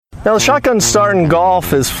Now, the shotgun start in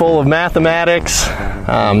golf is full of mathematics.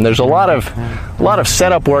 There's a lot of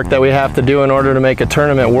setup work that we have to do in order to make a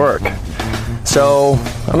tournament work. So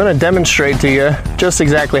I'm going to demonstrate to you just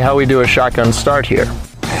exactly how we do a shotgun start here.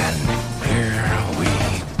 And here we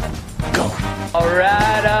go. All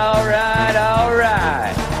right, all right, all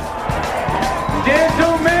right.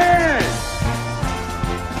 Gentlemen,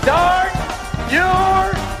 start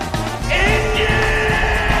your engine!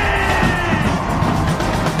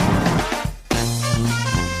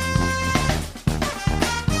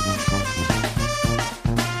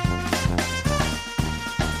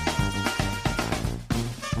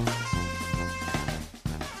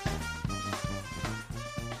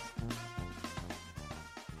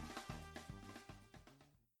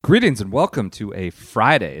 Greetings and welcome to a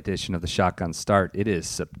Friday edition of the Shotgun Start. It is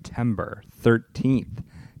September 13th.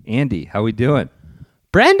 Andy, how we doing?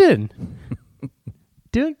 Brendan,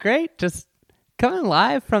 doing great. Just coming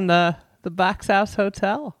live from the Box House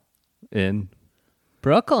Hotel In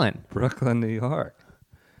Brooklyn, New York.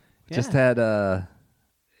 Yeah. Just had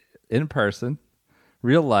in person,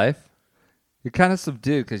 real life. You're kind of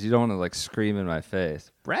subdued because you don't want to like scream in my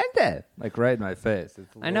face. Brendan! Like right in my face. It's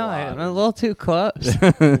I know odd. I'm a little too close.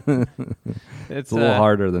 It's a little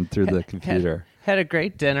harder than through the computer. Had a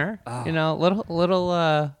great dinner. You know, little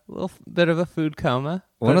bit of a food coma.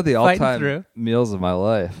 One but of the fighting all-time through. meals of my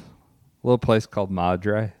life. A little place called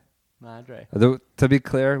Madre. Madre. To be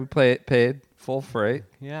clear, we paid full freight.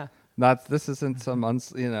 Yeah. This isn't some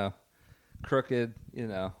crooked,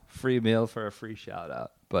 free meal for a free shout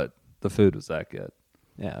out, but the food was that good.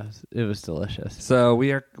 Yeah, it was delicious. So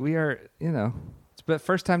we are, it's been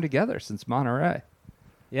first time together since Monterey.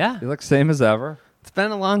 Yeah, You look same as ever. it's been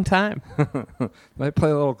a long time. Might play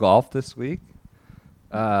a little golf this week.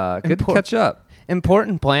 Good to catch up.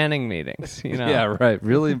 Important planning meetings, you know. Yeah, right.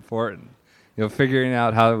 Really important. Figuring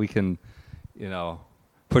out how we can,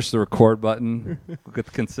 push the record button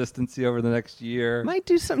with consistency over the next year. Might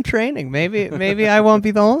do some training. Maybe I won't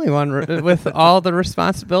be the only one with all the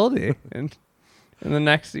responsibility in the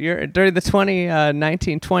next year during the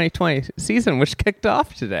 2019-2020 season, which kicked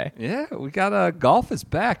off today. Yeah, we got golf is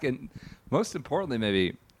back, and most importantly,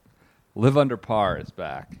 maybe live under par is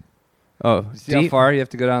back. Oh, You see how far you have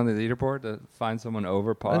to go down the leaderboard to find someone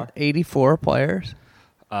over par? 84 players.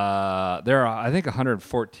 There are, I think,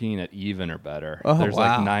 114 at even or better. Oh, There's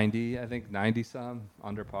wow. like 90 some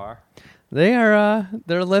under par. They're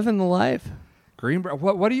living the life. Greenbrier,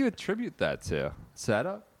 what do you attribute that to?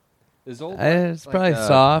 Setup? Is old? It's probably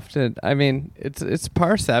soft, and I mean it's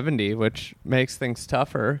par 70, which makes things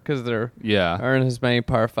tougher because there Yeah. aren't as many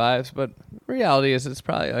par 5s. But reality is it's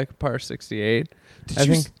probably like par 68.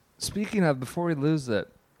 Speaking of, before we lose it,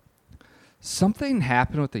 something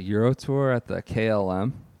happened with the Euro Tour at the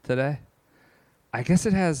KLM today. I guess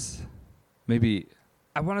it has maybe.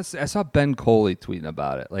 I want to say I saw Ben Coley tweeting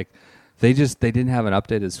about it. Like they didn't have an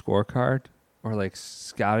updated scorecard or like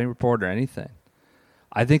scouting report or anything.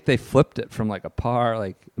 I think they flipped it from like a par,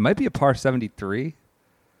 like it might be a par 73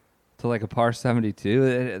 to like a par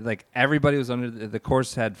 72. Like everybody was under the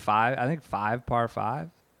course had five par 5.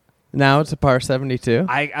 Now it's a par 72.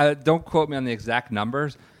 I don't quote me on the exact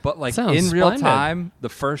numbers, but like Sounds in real splendid. time, the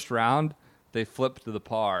first round they flipped to the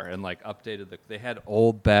par and like updated they had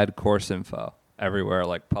old bad course info everywhere,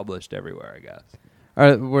 like published everywhere, I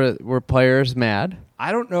guess. Were players mad?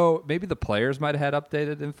 I don't know. Maybe the players might have had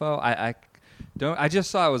updated info. I just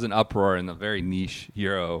saw it was an uproar in the very niche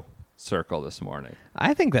Euro circle this morning.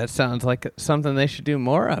 I think that sounds like something they should do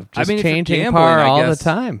more of. I Just mean, if you're changing gambling, par I all guess- the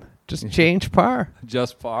time. Just change par.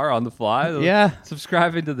 Just par on the fly. Yeah.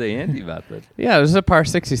 Subscribing to the Andy method. Yeah, there's a par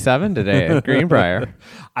 67 today at Greenbrier.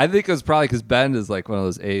 I think it was probably because Ben is like one of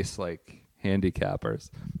those ace like handicappers.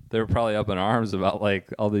 They were probably up in arms about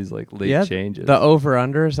like all these like late changes. The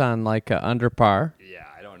over-unders on like under par. Yeah,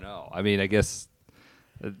 I don't know. I mean, I guess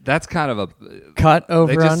that's kind of a Cut over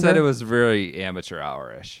They just under? said it was very amateur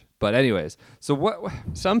hour-ish. But anyways, so what?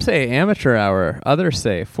 Some say amateur hour, others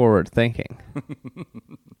say forward thinking.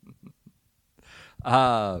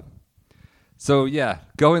 So yeah,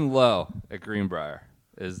 going low at Greenbrier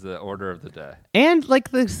is the order of the day. And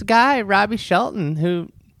like this guy, Robbie Shelton, who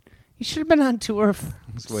he should have been on tour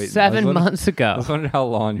waiting. 7 months I ago. was wondering how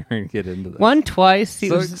long you're going to get into this. Won twice.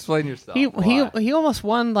 So explain yourself. He almost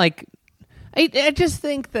won like. I just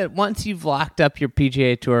think that once you've locked up your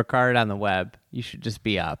PGA Tour card on the web, you should just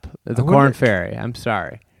be up. The Corn Ferry. I'm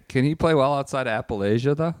sorry. Can he play well outside of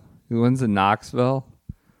Appalachia though? He wins in Knoxville.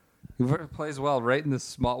 He plays well right in the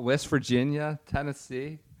small West Virginia,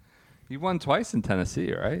 Tennessee. He won twice in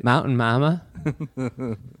Tennessee, right? Mountain Mama.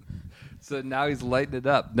 So now he's lighting it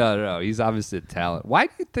up. No. He's obviously a talent. Why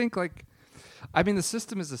do you think, the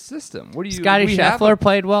system is a system. What do you? Scotty Scheffler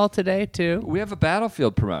played well today too. We have a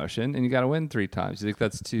battlefield promotion, and you got to win 3 times. You think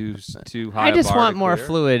that's too high? I just a bar want to more clear?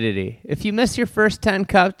 fluidity. If you miss your first 10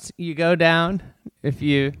 cups, you go down. If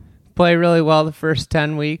you play really well the first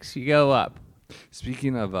 10 weeks, you go up.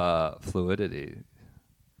 Speaking of fluidity, you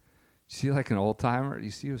see an old timer?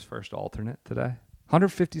 You see his first alternate today?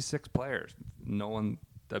 156 players. No one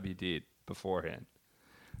WD'd beforehand.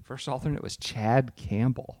 First alternate was Chad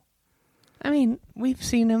Campbell. I mean, we've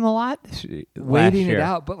seen him a lot this year. Waiting it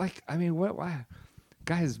out. But, what? Why?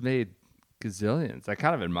 Guy's made gazillions. I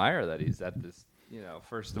kind of admire that he's at this,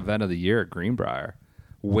 first event of the year at Greenbrier,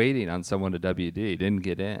 waiting on someone to WD. Didn't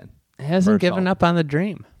get in. He hasn't given up on the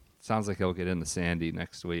dream. Sounds like he'll get in the Sandy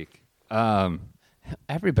next week.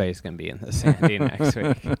 Everybody's going to be in the Sandy next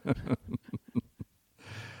week.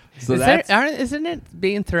 So isn't it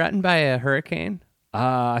being threatened by a hurricane?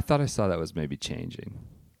 I thought I saw that was maybe change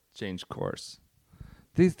course.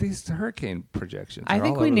 These hurricane projections. I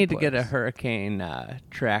think all we over need the to get a place. hurricane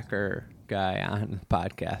tracker guy on the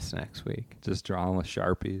podcast next week. Just drawn with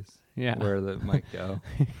Sharpies. Yeah. Where that might go.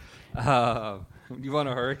 You want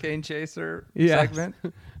a hurricane chaser Yes. segment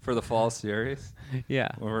for the fall series? Yeah.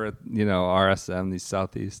 We're at RSM, these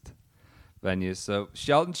southeast venues. So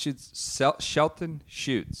Shelton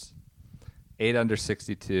shoots 8 under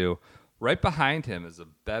 62. Right behind him is a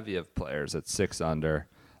bevy of players at 6 under.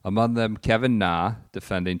 Among them, Kevin Na,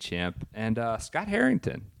 defending champ, and Scott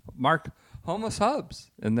Harrington, Mark Homeless Hubs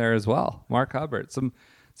in there as well. Mark Hubbard. Some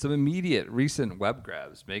immediate recent web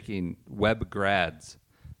grads making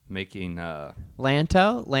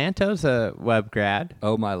Lanto's a web grad.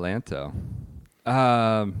 Oh my Lanto.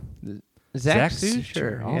 Zach Sucher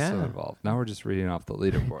Sucher also involved. Now we're just reading off the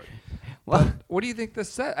leaderboard. Well, But what do you think this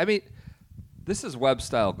said? I mean, this is web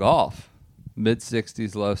style golf. Mid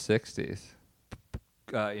 60s, low 60s.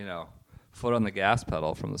 Foot on the gas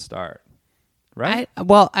pedal from the start. Right?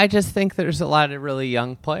 I just think there's a lot of really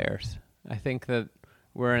young players. I think that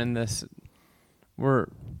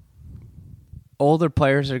older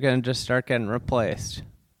players are going to just start getting replaced.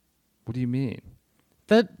 What do you mean?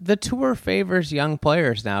 The tour favors young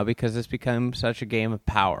players now because it's become such a game of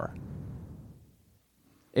power.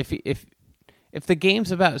 If the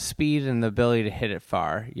game's about speed and the ability to hit it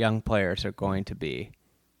far, young players are going to be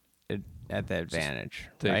at the advantage.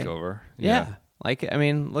 Take right? over. Yeah.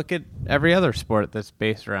 Look at every other sport that's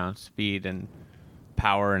based around speed and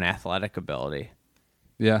power and athletic ability.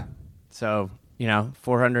 Yeah. So,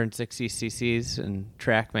 460 cc's and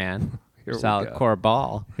TrackMan, Here we solid go. core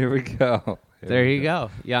ball. Here we go. There you go.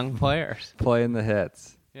 Young players. Playing the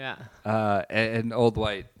hits. Yeah. And Old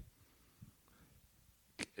White,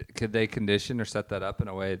 could they condition or set that up in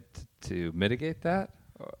a way to mitigate that?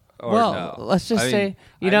 Or Well, no? let's just say,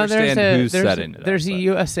 I understand who's setting it up, there's a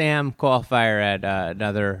but- USAM qualifier at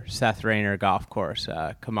another Seth Rayner golf course,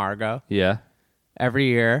 Camargo. Yeah. Every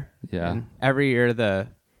year. Yeah. And every year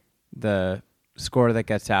the score that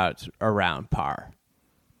gets out is around par.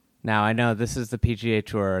 Now, I know this is the PGA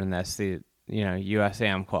Tour and that's the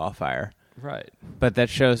USAM qualifier. Right. But that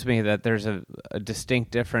shows me that there's a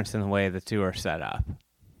distinct difference in the way the two are set up.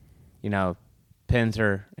 Pins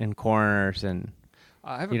are in corners and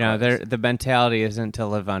I have a question. the mentality isn't to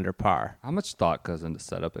live under par. How much thought goes into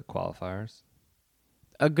setup at qualifiers?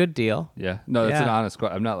 A good deal. Yeah. No, that's Yeah. an honest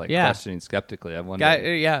question. I'm not questioning skeptically. I'm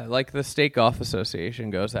wondering. Like the State Golf Association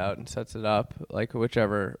goes out and sets it up, like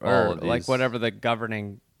whichever, All or of like these. whatever the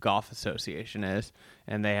governing golf association is,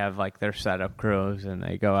 and they have like their setup crews, and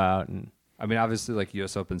they go out and I mean, obviously,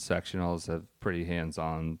 U.S. Open sectionals have pretty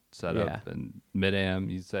hands-on setup, Yeah. and mid-am,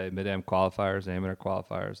 you say mid-am qualifiers, amateur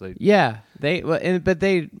qualifiers. but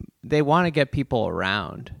they want to get people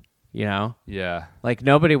around, Yeah. like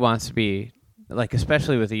nobody wants to be like,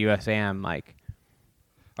 especially with the USAM, like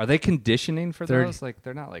Are they conditioning for 30 those?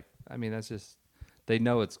 They're not that's just they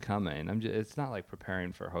know it's coming. It's not like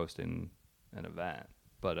preparing for hosting an event,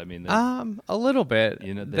 but I mean, a little bit. they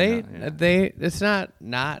know, yeah. It's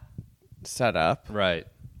not set up. right.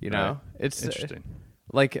 Right. It's Interesting.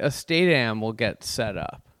 like a state am will get set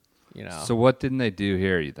up, So what didn't they do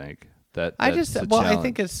here? You think I that's a think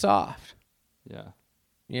challenge? it's soft. Yeah.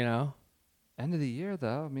 End of the year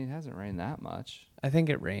though. I mean, it hasn't rained that much. I think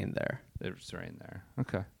it rained there. It's rained there.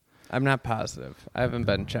 Okay. I'm not positive. I haven't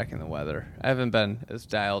been checking the weather. I haven't been as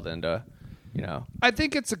dialed into, I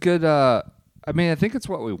think it's a good. I think it's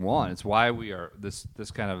what we want. It's why we are this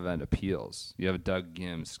kind of event appeals. You have Doug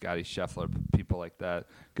Gims, Scotty Scheffler, people like that.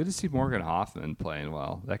 Good to see Morgan Hoffman playing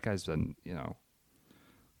well. That guy's been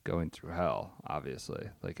going through hell, obviously.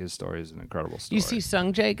 Like, his story is an incredible story. You see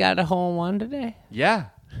Sungjae got a hole-in-one today? Yeah.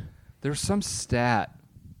 There was some stat,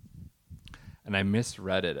 and I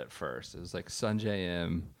misread it at first. It was like Sungjae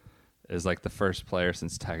Im is like the first player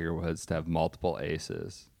since Tiger Woods to have multiple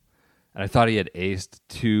aces. And I thought he had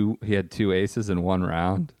two aces in one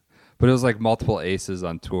round. But it was like multiple aces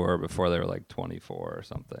on tour before they were like 24 or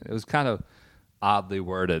something. It was kind of oddly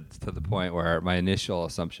worded to the point where my initial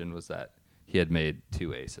assumption was that he had made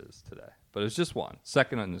 2 aces today. But it was just one.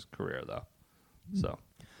 Second in his career, though. So,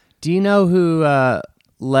 Do you know who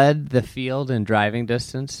led the field in driving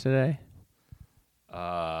distance today?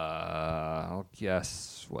 I'll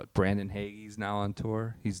guess, Brandon Hagee's now on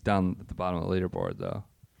tour? He's down at the bottom of the leaderboard, though.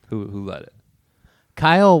 Who led it?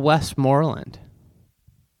 Kyle Westmoreland.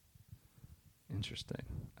 Interesting.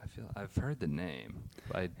 I've heard the name,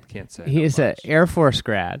 but I can't say. He is an Air Force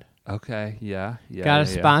grad. Okay, yeah. Got a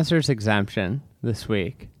sponsor's exemption this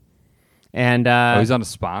week. And he's on the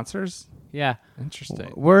sponsors? Yeah.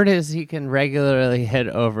 Interesting. Word is he can regularly hit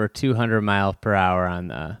over 200 miles per hour on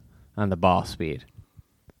the ball speed.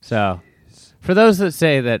 So, for those that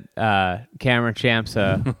say that Cameron Champ's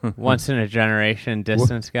a once in a generation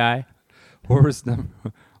distance guy, What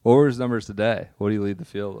were his numbers today? What do you lead the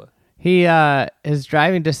field with? he his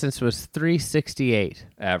driving distance was 368.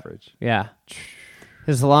 Average. Yeah.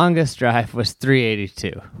 His longest drive was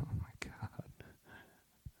 382. Oh my god.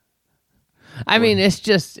 I mean, it's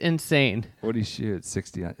just insane. What do you shoot?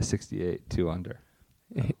 68, 2 under.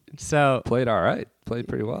 So Played all right. Played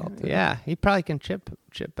pretty well. Too. yeah, he probably can chip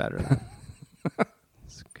better.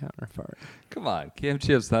 It's counterpart. Come on, Cam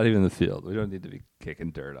Chip's not even in the field. We don't need to be kicking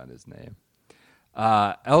dirt on his name.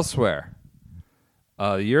 Elsewhere,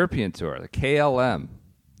 the European Tour, the KLM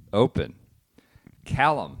Open,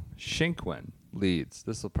 Callum Shinkwin leads.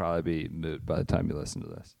 This will probably be moot by the time you listen to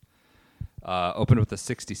this. Opened with a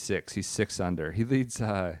 66. He's 6 under. He leads,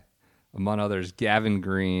 among others, Gavin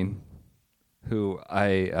Green, who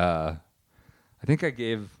I think I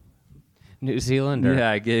gave New Zealander. Yeah,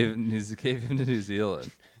 I gave him to New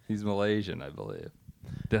Zealand. He's Malaysian, I believe.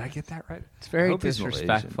 Did I get that right? It's very I hope he's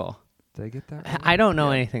disrespectful. Malaysian. Did I get that right? I don't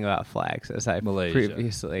know anything about flags, as I Malaysia.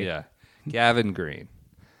 previously. Yeah. Gavin Green.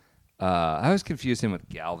 I always confuse him with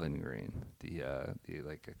Galvin Green, the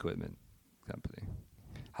like equipment company.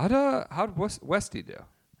 How'd Westy do?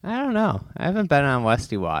 I don't know. I haven't been on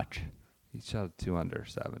Westy Watch. He shot 2 under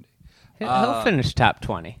 70. He'll finish top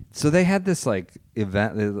 20. So they had this like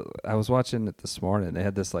event. I was watching it this morning. They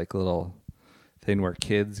had this like little thing where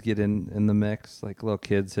kids get in the mix. Like little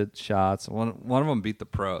kids hit shots. One of them beat the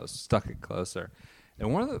pros, stuck it closer.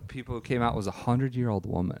 And one of the people who came out was a 100-year-old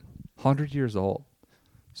woman, 100 years old,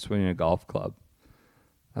 swinging a golf club.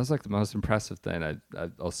 That was like the most impressive thing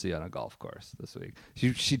I'll see on a golf course this week.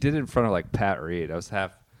 She did it in front of like Pat Reed. I was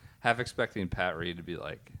half expecting Pat Reed to be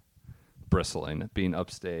like bristling at being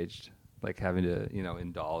upstaged, like having to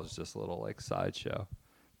indulge this little like sideshow.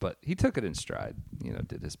 But he took it in stride.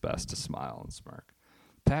 Did his best to smile and smirk.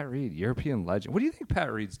 Pat Reed, European legend. What do you think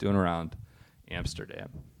Pat Reed's doing around Amsterdam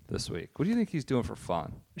this week? What do you think he's doing for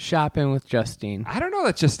fun? Shopping with Justine. I don't know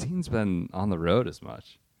that Justine's been on the road as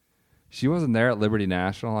much. She wasn't there at Liberty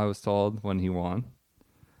National, I was told, when he won.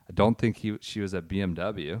 I don't think she was at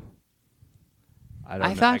BMW.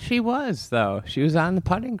 I thought she was, though. She was on the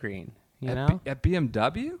putting green. At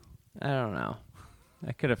BMW? I don't know.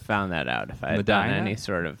 I could have found that out if I had done any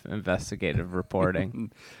sort of investigative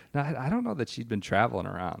reporting. No, I don't know that she'd been traveling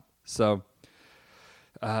around. So,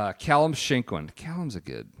 Callum Shinkwin. Callum's a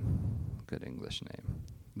good English name.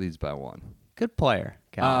 Leads by 1. Good player.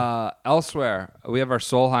 Elsewhere, we have our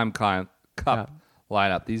Solheim Cup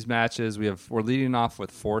lineup. These matches, we're leading off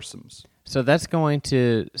with foursomes. So that's going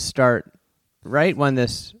to start right when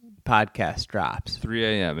this podcast drops. 3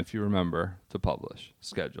 a.m., if you remember to publish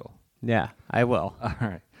schedule. Yeah, I will. All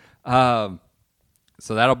right.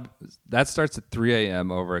 So that starts at 3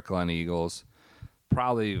 a.m. over at Glen Eagles.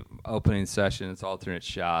 Probably opening session. It's alternate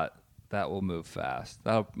shot. That will move fast.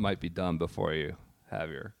 That might be done before you have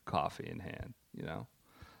your coffee in hand.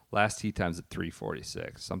 Last tee time's at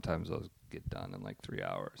 3:46. Sometimes those get done in like 3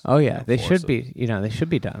 hours. Oh yeah, they should be. They should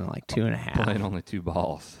be done in like 2.5. Playing only 2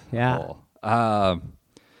 balls. Yeah.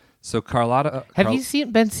 So Carlotta, have you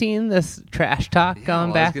been seeing this trash talk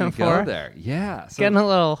going back and forth? There, yeah, so, getting a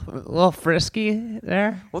little frisky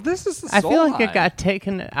there. Well, this is the Solheim. I feel like it got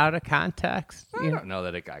taken out of context. I don't know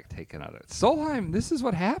that it got taken out of it. Solheim. This is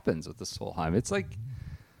what happens with the Solheim. It's like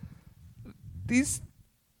these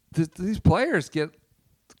players get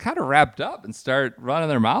kind of wrapped up and start running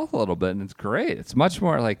their mouth a little bit, and it's great. It's much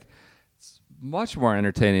more like much more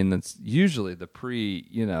entertaining than usually the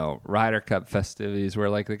Ryder Cup festivities where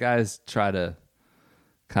like the guys try to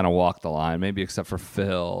kind of walk the line, maybe except for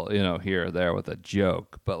Phil, here or there with a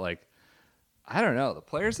joke. But like, I don't know, the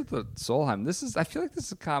players at the Solheim, I feel like this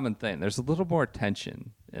is a common thing. There's a little more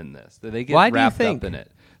tension in this. They get wrapped up in it.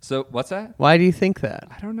 So what's that? Why do you think that?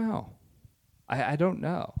 I don't know. I don't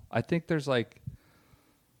know. I think there's like,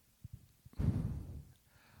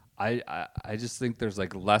 I just think there's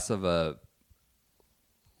like less of an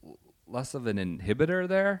inhibitor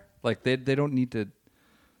there. Like they don't need to,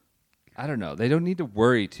 I don't know. They don't need to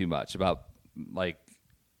worry too much about like,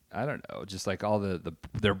 I don't know, just like all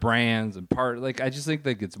their brands and like I just think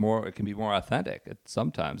that it can be more authentic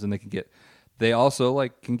sometimes, and they also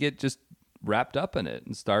like can get just wrapped up in it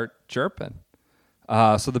and start chirping.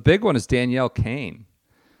 So the big one is Danielle Kang.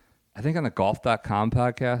 I think on the golf.com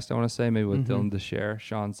podcast, I want to say, maybe with Dylan DeShare,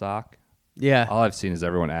 Sean Zock. Yeah. All I've seen is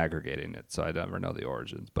everyone aggregating it, so I never know the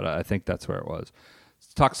origins, but I think that's where it was.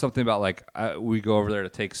 Talk something about like we go over there to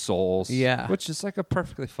take souls, which is like a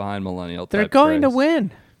perfectly fine millennial. They're going to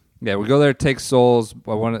win. Yeah, we go there to take souls.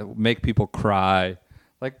 I want to make people cry,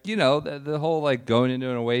 like the whole like going into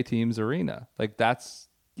an away team's arena, like that's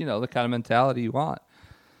the kind of mentality you want.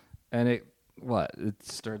 And it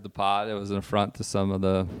stirred the pot. It was an affront to some of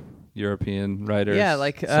the European writers. Yeah,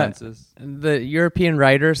 like senses. The European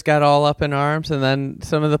writers got all up in arms, and then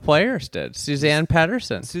some of the players did. Suzann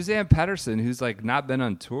Pettersen, who's like not been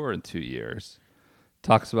on tour in 2 years,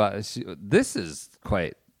 talks about this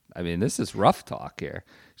is rough talk here.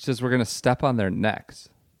 She says we're going to step on their necks.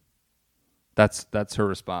 That's her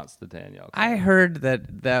response to Danielle. I heard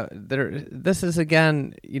that this is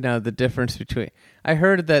again, the difference between. I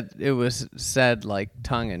heard that it was said like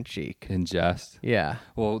tongue in cheek, in jest. Yeah.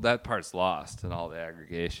 Well, that part's lost in all the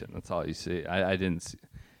aggregation. That's all you see. I didn't see.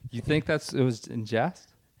 You think it was in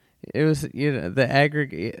jest? It was the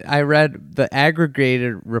aggregate. I read the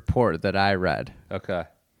aggregated report that I read. Okay.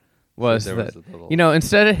 Was that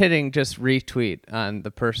instead of hitting just retweet on the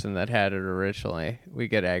person that had it originally, we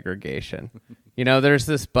get aggregation. There's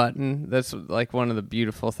this button that's like one of the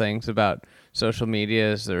beautiful things about social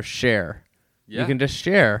media is there's share. Yeah. You can just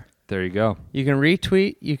share. There you go. You can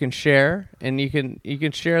retweet, you can share, and you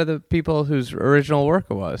can share the people whose original work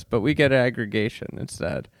it was, but we get aggregation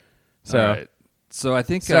instead. So, all right. So I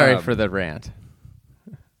think sorry for the rant.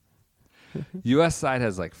 U.S. side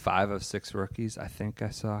has like 5 of 6 rookies, I think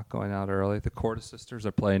I saw going out early. The Corda sisters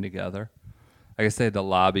are playing together. I guess they had to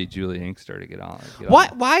lobby Julie Inkster to get on.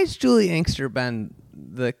 Why has Julie Inkster been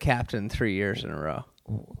the captain 3 years in a row?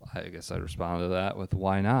 Well, I guess I'd respond to that with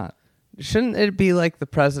why not? Shouldn't it be like the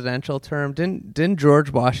presidential term? Didn't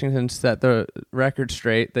George Washington set the record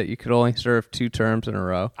straight that you could only serve 2 terms in a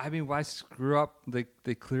row? I mean, why screw up?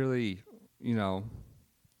 They clearly,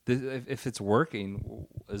 if it's working,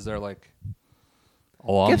 is there like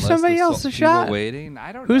a long give somebody else a shot? Waiting,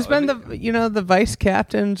 I don't know. Who's been the vice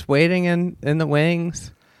captains waiting in the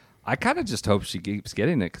wings? I kind of just hope she keeps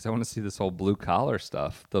getting it because I want to see this whole blue collar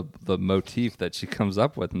stuff, the motif that she comes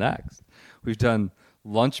up with next. We've done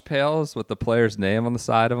lunch pails with the player's name on the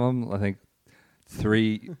side of them. I think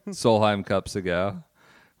 3 Solheim Cups ago.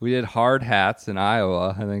 We did hard hats in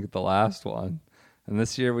Iowa. I think the last one, and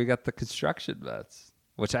this year we got the construction bets,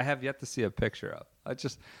 which I have yet to see a picture of. I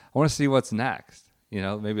want to see what's next.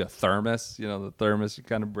 Maybe a thermos. The thermos you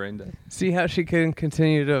kind of bring to see how she can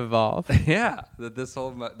continue to evolve. Yeah, this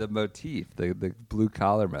whole the motif, the blue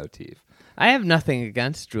collar motif. I have nothing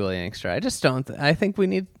against Julie Inkster. I just don't. I think we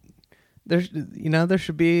need. There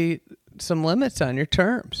should be some limits on your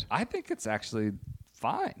terms. I think it's actually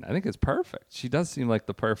fine. I think it's perfect. She does seem like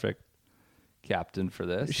the perfect captain for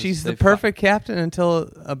this. She's the perfect captain until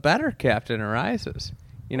a better captain arises.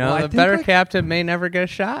 The better captain may never get a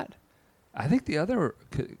shot. I think the other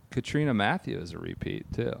Katrina Matthew is a repeat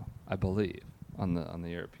too. I believe on the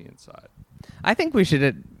European side. I think we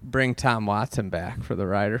should bring Tom Watson back for the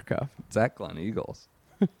Ryder Cup. It's at Glen Eagles.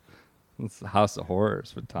 It's the House of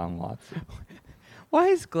Horrors with Tom Watson. Why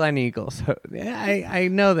is Glen Eagles? I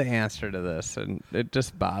know the answer to this, and it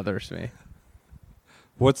just bothers me.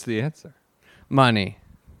 What's the answer? Money.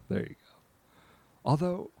 There you go.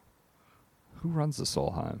 Although, who runs the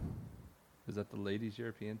Solheim? Is that the Ladies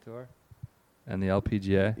European Tour and the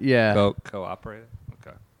LPGA? Yeah. Co-operated?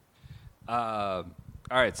 Okay. All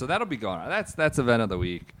right, so that'll be going on. That's event of the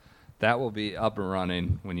week. That will be up and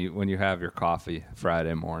running when you have your coffee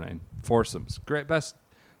Friday morning. Foursomes, great,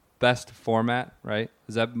 best format, right?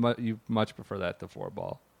 Is that you much prefer that to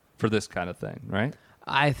 4-ball for this kind of thing, right?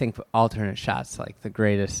 I think alternate shots like the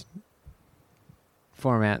greatest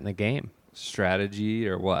format in the game. Strategy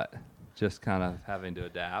or what? just kind of having to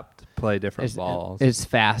adapt, play different balls. It's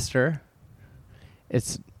faster.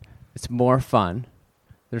 It's more fun.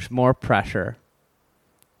 There's more pressure.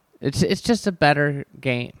 It's just a better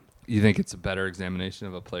game. You think it's a better examination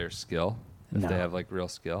of a player's skill if No. they have like real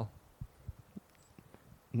skill?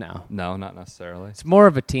 No. No, not necessarily. It's more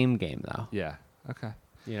of a team game, though. Yeah. Okay.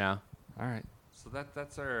 You know? All right. So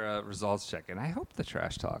that's our results check, and I hope the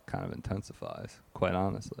trash talk kind of intensifies. Quite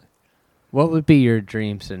honestly. What would be your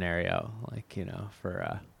dream scenario? Like,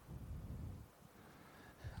 for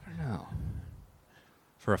I don't know.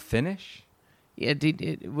 For a finish? yeah.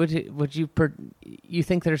 Would you you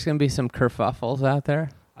think there's going to be some kerfuffles out there?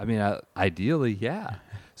 I mean, ideally, yeah.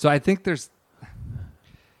 So I think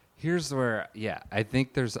here's where, I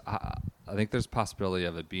think there's possibility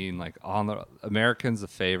of it being like on the Americans, the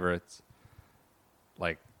favorites,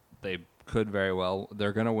 like they could very well,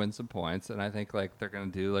 they're going to win some points. And I think like they're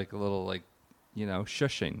going to do like a little like,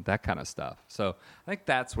 shushing, that kind of stuff. So I think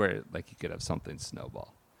that's where like you could have something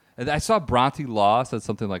snowball. And I saw Bronte Law said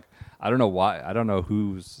something like, I don't know why. I don't know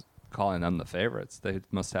who's calling them the favorites. They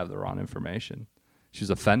must have the wrong information. She's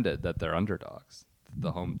offended that they're underdogs,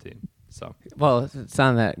 the home team. So Well, it's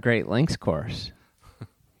on that Great Links course.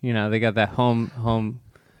 They got that home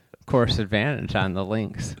course advantage on the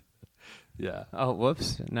links. yeah, Oh,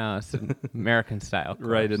 whoops. No, it's an American style course.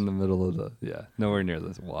 right in the middle of nowhere near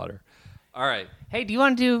the water. All right, Hey, do you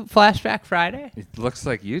want to do Flashback Friday? it looks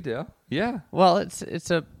like you do. Yeah, Well, it's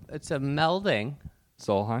a melding.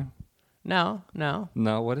 Solheim. No. No,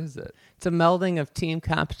 what is it? It's a melding of team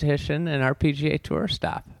competition and our PGA Tour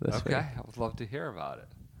stop this Okay, week. I would love to hear about it.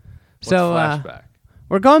 What's So, flashback?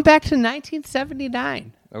 We're going back to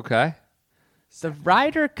 1979. Okay. The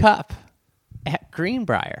Ryder Cup at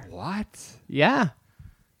Greenbrier. What? Yeah.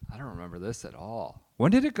 I don't remember this at all.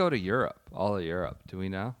 When did it go to Europe? All of Europe? Do we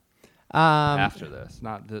know? After this,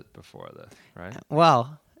 not before this, right?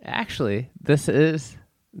 Well, actually, this is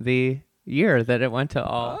the year that it went to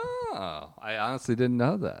all. Oh, I honestly didn't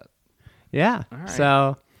know that. Yeah. All right.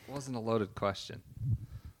 So It wasn't a loaded question.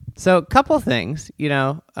 a couple things,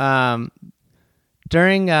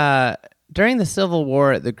 during the Civil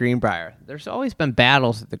War at the Greenbrier, there's always been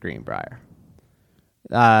battles at the Greenbrier.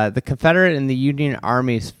 The Confederate and the Union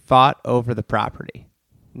armies fought over the property,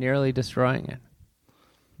 nearly destroying it.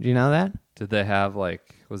 Do you know that? Did they have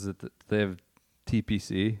did they have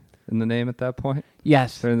TPC in the name at that point?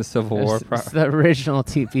 Yes. During the Civil War? It's the original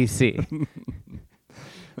TPC.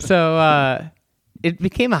 So it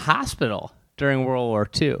became a hospital during World War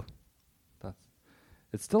II.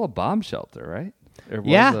 It's still a bomb shelter, right? It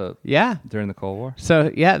was Yeah. during the Cold War? So,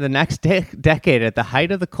 the next decade, at the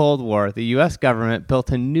height of the Cold War, the U.S. government built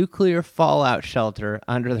a nuclear fallout shelter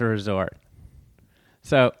under the resort.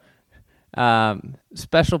 So,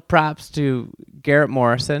 special props to Garrett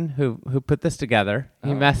Morrison, who put this together.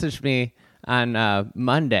 He messaged me on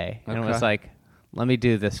Monday and was like, let me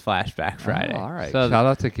do this Flashback Friday. Oh, all right. So Shout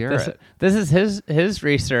out to Garrett. This is his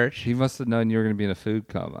research. He must have known you were going to be in a food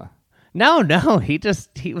coma. No, he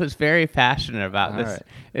was very passionate about All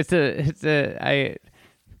this. right.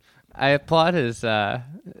 I applaud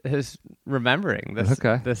his remembering this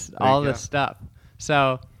Okay. this There all you this go. stuff.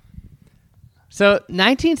 So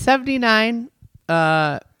 1979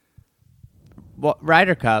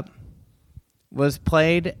 Ryder Cup was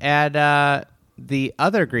played at the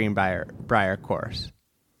other Greenbrier course.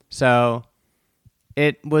 So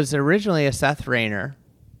it was originally a Seth Rayner,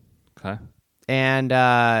 Okay. and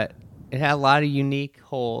it had a lot of unique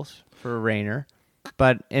holes for Rayner.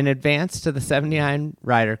 But in advance to the 79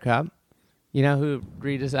 Ryder Cup, you know who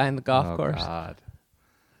redesigned the golf course? God.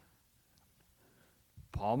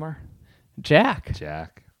 Palmer? Jack.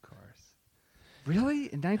 Jack, of course. Really?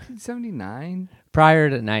 In 1979? Prior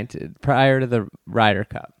to the Ryder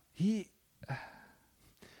Cup.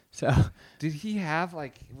 So Did he have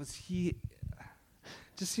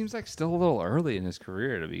just seems like still a little early in his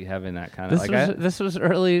career to be having that kind of this was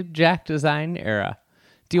early Jack design era.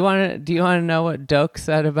 Do you want to know what Doak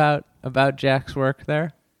said about Jack's work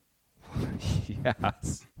there?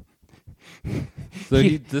 Yes. So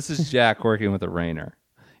this is Jack working with a Rayner.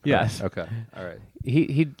 Yes. Okay. All right.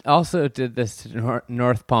 He also did this to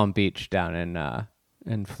North Palm Beach down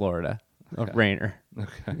in Florida. Okay. A Rayner.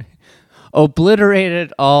 Okay.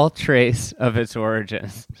 Obliterated all trace of its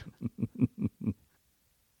origins.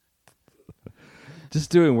 Just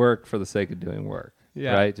doing work for the sake of doing work.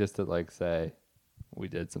 Yeah. Right? Just to say we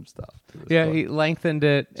did some stuff. To this Yeah, book. he lengthened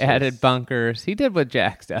it, added bunkers. He did what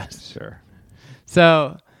Jack does. Sure.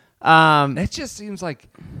 So, It just seems like,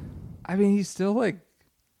 he's still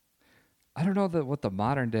I don't know what the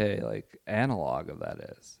modern day analog of that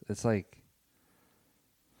is. It's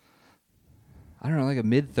I don't know, like a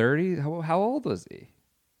mid-30s. How old was he?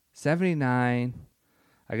 79.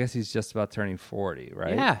 I guess he's just about turning 40,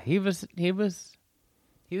 right? Yeah, he was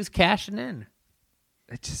cashing in.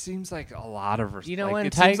 It just seems like a lot of You know like, when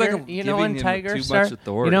it seems Tiger? like You know when giving him Tiger too started? much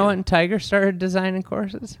authority. You know when Tiger started designing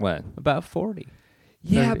courses? When? About 40.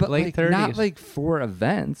 Yeah, 30, but late like 30s. not like for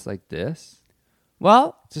events like this.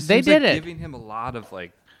 Well, Just they seems did like it. giving him a lot of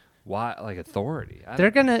like authority.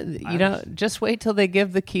 They're gonna, just wait till they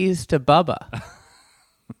give the keys to Bubba.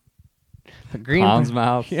 Palm's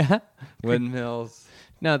mouth, Yeah. windmills.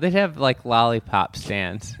 No, they'd have like lollipop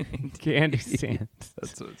stands, candy stands.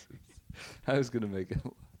 That's what I was gonna make a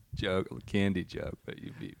candy joke, but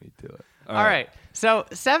you beat me to it. All right. So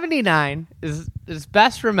 79 is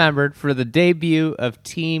best remembered for the debut of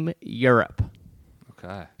Team Europe.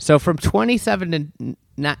 Okay. So from 27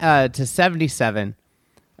 to 77,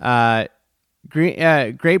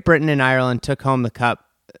 Great Britain and Ireland took home the cup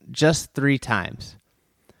just 3 times.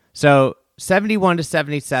 So 71 to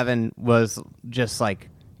 77 was just like,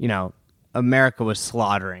 America was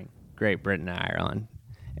slaughtering Great Britain and Ireland.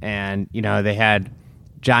 And, they had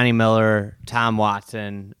Johnny Miller, Tom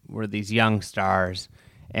Watson were these young stars.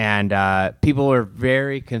 And people were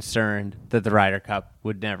very concerned that the Ryder Cup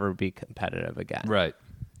would never be competitive again. Right.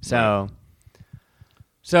 So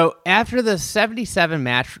after the 77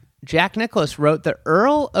 match, Jack Nicklaus wrote the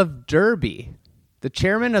Earl of Derby, the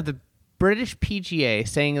chairman of the British PGA,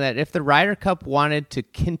 saying that if the Ryder Cup wanted to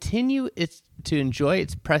continue to enjoy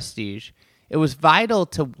its prestige, it was vital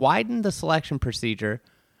to widen the selection procedure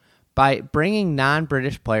by bringing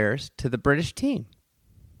non-British players to the British team.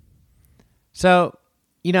 So,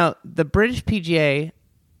 the British PGA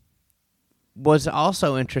was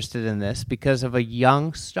also interested in this because of a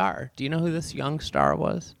young star. Do you know who this young star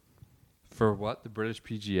was? For what? The British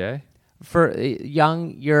PGA? For a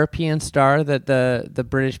young European star that the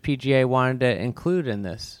British PGA wanted to include in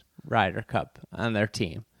this Ryder Cup on their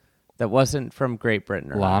team that wasn't from Great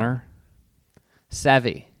Britain. Or Lanner?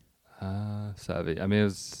 Seve. Seve. I mean, it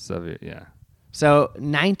was Seve, yeah. So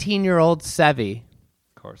 19-year-old Seve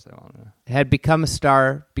Of course they want to. had become a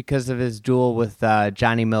star because of his duel with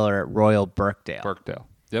Johnny Miller at Royal Birkdale.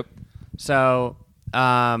 Yep. So,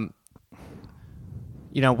 when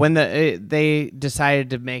they decided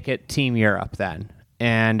to make it Team Europe then,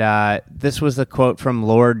 and this was a quote from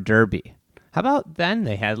Lord Derby. How about then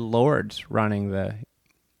they had lords running the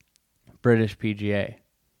British PGA?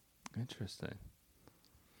 Interesting.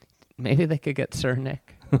 Maybe they could get Sir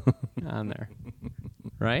Nick on there,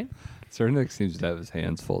 right? Sir Nick seems to have his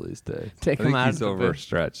hands full these days. Take him out of he's the booth.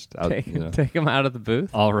 overstretched. Take him out of the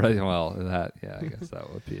booth. Already, well, I guess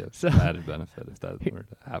that would be a added benefit if that were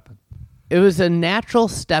to happen. It was a natural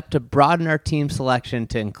step to broaden our team selection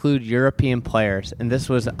to include European players, and this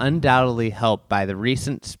was undoubtedly helped by the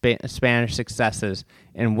recent Spanish successes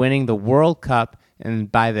in winning the World Cup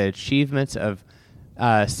and by the achievements of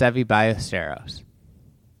Seve Ballesteros.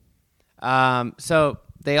 So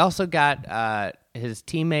they also got his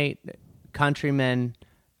teammate, countryman,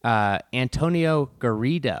 Antonio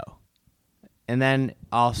Garrido. And then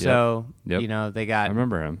also, Yep. they got... I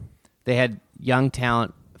remember him. They had young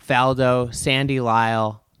talent, Faldo, Sandy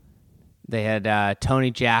Lyle. They had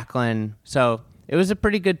Tony Jacklin. So it was a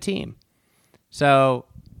pretty good team. So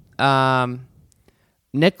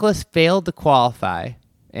Nicholas failed to qualify,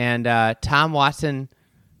 and Tom Watson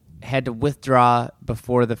had to withdraw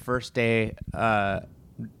before the first day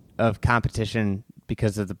of competition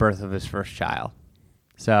because of the birth of his first child.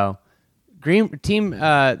 So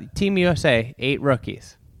Team USA, 8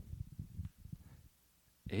 rookies.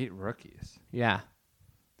 8 rookies. Yeah.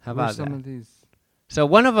 How Who are about some that? of these? So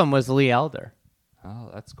one of them was Lee Elder. Oh,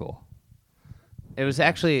 that's cool. It was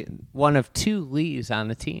actually one of 2 Lees on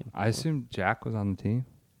the team. I assume Jack was on the team.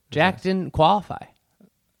 Jack didn't qualify.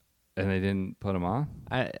 And they didn't put him on?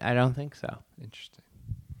 I don't think so. Interesting.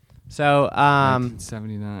 So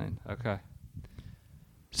 1979. Okay.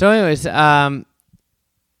 So anyways,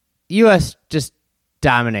 U.S. just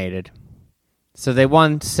dominated. So they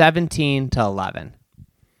won 17-11.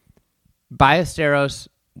 Ballesteros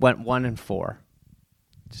went 1-4.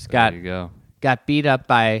 There you go. Got beat up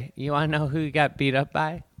by. You want to know who he got beat up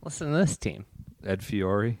by? Listen to this team: Ed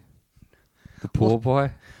Fiore, the pool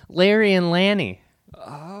boy. Larry and Lanny.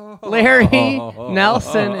 Oh. Larry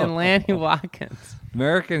Nelson and Lanny Watkins.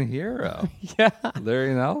 American hero. Yeah,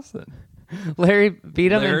 Larry Nelson. Larry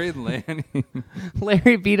beat him. Larry Lanny.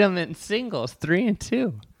 Larry beat him in singles,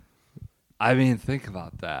 3-2. I mean, think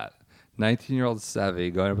about that. 19-year-old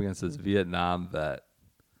Seve going up against this Vietnam vet,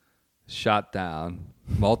 shot down,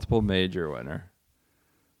 multiple major winner.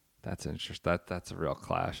 That's interesting. That's a real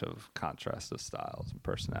clash of contrast of styles and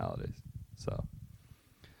personalities. So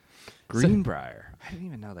Greenbrier. I didn't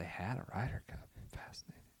even know they had a Ryder Cup.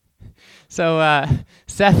 Fascinating. So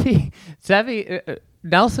Seve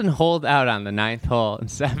Nelson holed out on the 9th hole, and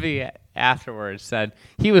Seve afterwards said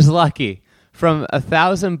he was lucky. From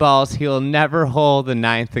 1,000 balls, he'll never hole the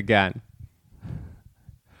 9th again.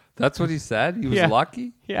 That's what he said? He was Yeah.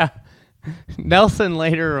 lucky? Yeah. Nelson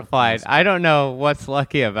later replied, I don't know what's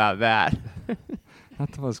lucky about that.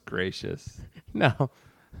 Not the most gracious. No.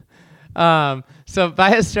 So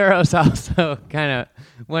Ballesteros also kind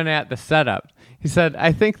of went at the setup. He said,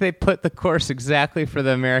 I think they put the course exactly for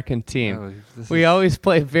the American team. We always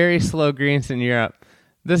play very slow greens in Europe.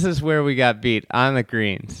 This is where we got beat, on the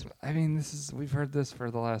greens. I mean, we've heard this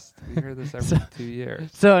every 2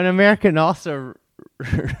 years. So an American also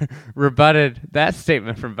rebutted that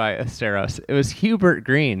statement from Ballesteros. It was Hubert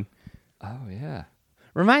Green. Oh, yeah.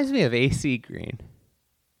 Reminds me of AC Green.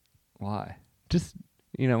 Why? Just,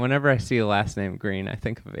 whenever I see a last name Green, I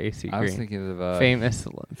think of AC Green. I was thinking of famous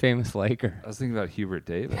Laker. I was thinking about Hubert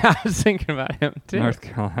Davis. I was thinking about him too. North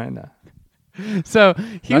Carolina. So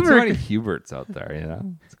Not so many Hubert, Huberts out there,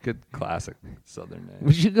 It's a good classic Southern name.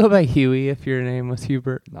 would you go by Huey if your name was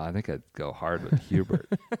Hubert? No, I think I'd go hard with Hubert.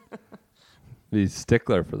 Be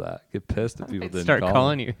stickler for that. Get pissed if people didn't Start call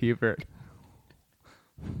calling me. you Hubert.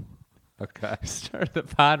 Okay. Start the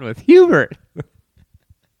pod with Hubert.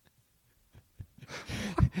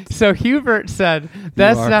 So Hubert said,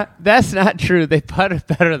 that's not true. They putted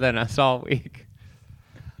better than us all week.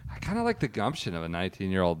 I kind of like the gumption of a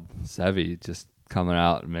 19-year-old Seve just coming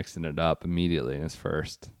out and mixing it up immediately in his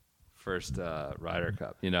first Ryder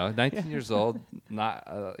Cup. 19 years old,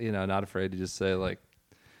 not not afraid to just say like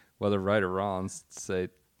whether right or wrong. Say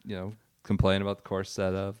complain about the course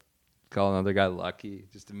setup, call another guy lucky,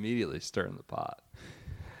 just immediately stirring the pot.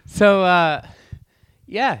 So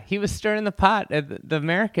he was stirring the pot. The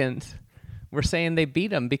Americans were saying they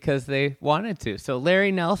beat him because they wanted to. So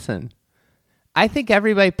Larry Nelson. I think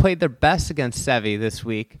everybody played their best against Seve this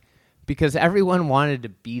week because everyone wanted to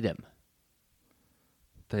beat him.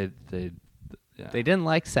 They didn't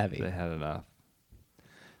like Seve. They had enough.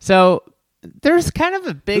 So there's kind of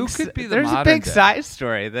a big Who could be the there's a modern big day? side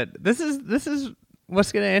story that this is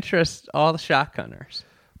what's going to interest all the shotgunners.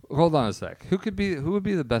 Hold on a sec. Who would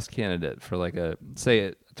be the best candidate for like a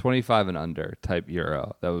 25 and under type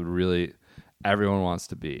Euro that would really everyone wants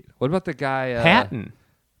to beat? What about the guy Hatton.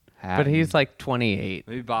 But he's like 28.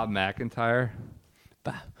 Maybe Bob McIntyre.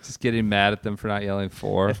 Just getting mad at them for not yelling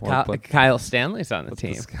four. If Kyle Stanley's on the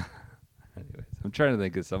team. Anyways, I'm trying to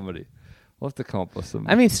think of somebody. We'll have to come up with some.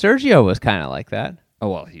 I mean, Sergio was kind of like that. Oh,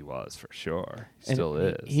 well, he was for sure. He still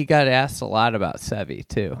is. He got asked a lot about Seve,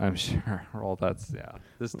 too. I'm sure. Well,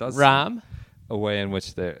 this does Rom? a way in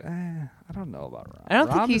which they. I don't know about Rom. I don't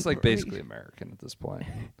think Rom he's is like basically American at this point.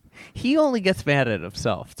 He only gets mad at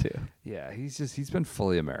himself, too. Yeah, he's been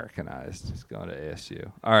fully Americanized, just going to ASU.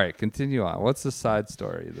 All right, continue on. What's the side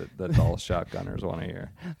story that all shotgunners want to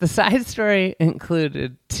hear? The side story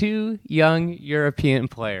included 2 young European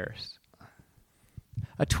players.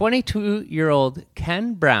 A 22-year-old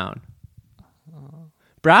Ken Brown.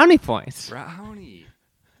 Brownie points. Brownie.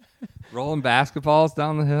 Rolling basketballs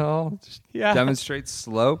down the hill. Just demonstrates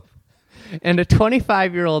slope. And a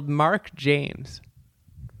 25-year-old Mark James.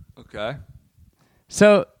 Okay.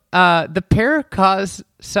 So the pair caused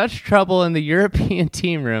such trouble in the European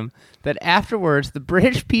team room that afterwards the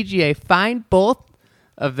British PGA fined both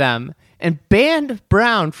of them and banned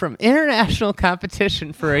Brown from international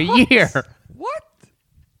competition for a year. What?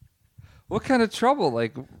 What kind of trouble?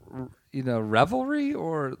 Like, revelry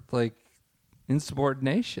or like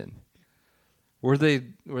insubordination? Were they?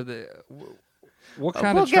 What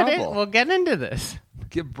kind of trouble? We'll get into this.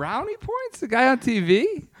 Get brownie points? The guy on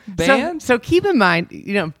TV banned? So keep in mind,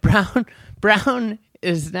 Brown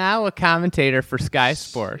is now a commentator for Sky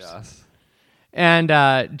Sports. Yes.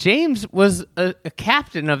 And James was a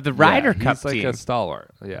captain of the Ryder Cup he's like team. a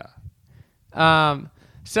stalwart. Yeah.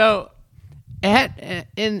 So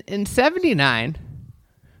in 79,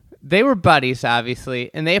 they were buddies, obviously,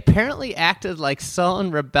 and they apparently acted like sullen,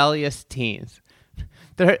 rebellious teens.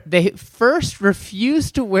 They first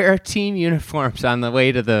refused to wear team uniforms on the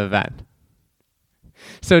way to the event.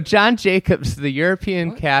 So John Jacobs, the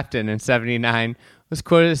European captain in 79, was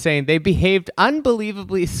quoted as saying, they behaved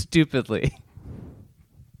unbelievably stupidly.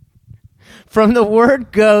 From the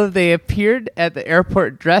word go, they appeared at the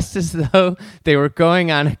airport dressed as though they were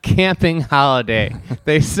going on a camping holiday.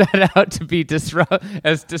 They set out to be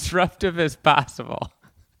as disruptive as possible.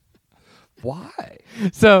 Why?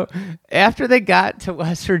 So after they got to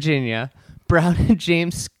West Virginia, Brown and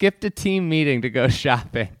James skipped a team meeting to go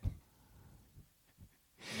shopping.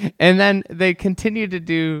 And then they continue to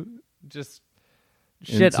do just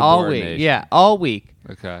shit all week. Yeah, all week.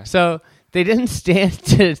 Okay. So they didn't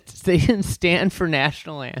stand for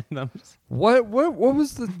national anthems. What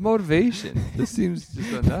was the motivation? This seems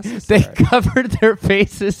just unnecessary. They covered their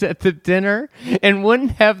faces at the dinner and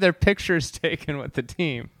wouldn't have their pictures taken with the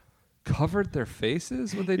team. Covered their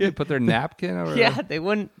faces? What they do? Put their napkin over? Yeah, they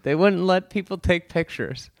wouldn't let people take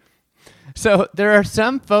pictures. So there are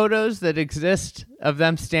some photos that exist of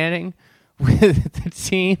them standing with the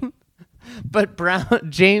team, but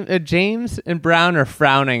James and Brown are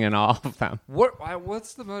frowning in all of them.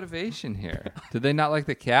 What's the motivation here? Did they not like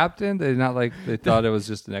the captain? They thought it was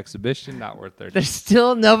just an exhibition, not worth their time. There's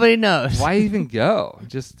still nobody knows. Why even go?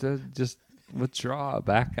 Just withdraw,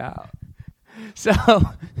 back out. So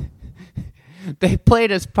they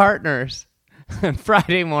played as partners on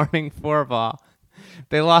Friday morning 4-ball.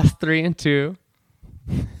 They lost 3-2.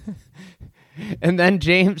 And then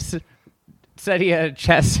James said he had a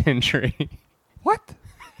chest injury. What?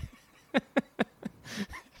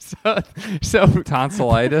 So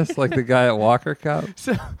Tonsillitis, like the guy at Walker Cup?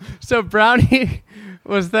 So Brownie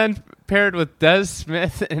was then paired with Des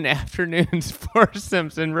Smith in afternoon's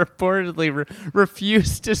foursomes and reportedly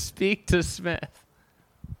refused to speak to Smith.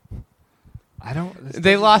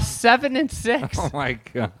 They lost 7-6. Oh my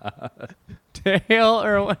God. To Hale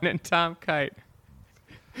Irwin and Tom Kite.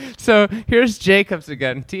 So here's Jacobs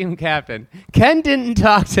again, team captain. Ken didn't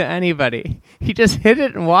talk to anybody. He just hit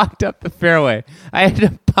it and walked up the fairway. I had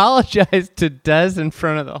to apologize to Des in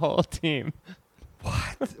front of the whole team.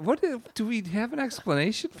 What do we have an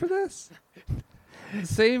explanation for this?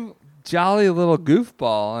 Same jolly little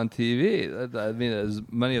goofball on TV. I mean, as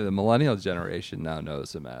many of the millennial generation now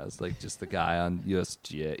knows him as, like just the guy on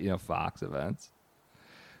USGA, Fox events,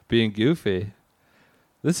 being goofy.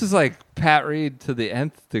 This is like Pat Reed to the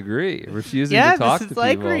nth degree, refusing to talk to people. Yeah, this is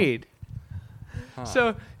like Reed.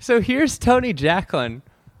 Huh. So here's Tony Jacklin,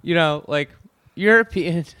 like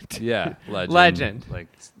European legend. Like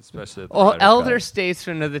especially at the Ryder elder Cup.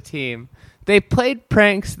 Statesman of the team. They played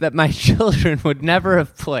pranks that my children would never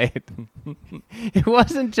have played. It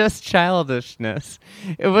wasn't just childishness.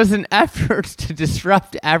 It was an effort to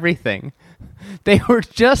disrupt everything. They were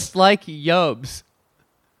just like Yobes.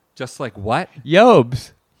 Just like what?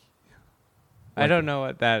 Yobes. I don't know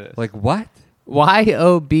what that is. Like what?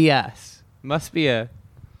 YOBS. Must be a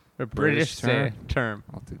British term.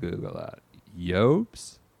 I'll have to Google that.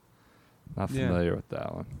 Yobes? Not familiar with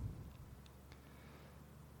that one.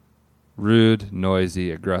 Rude,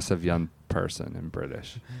 noisy, aggressive young person in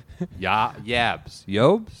British. Yabs.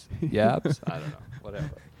 Yobes? Yabs? I don't know.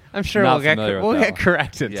 Whatever. I'm sure we'll get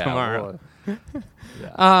corrected tomorrow.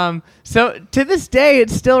 So to this day,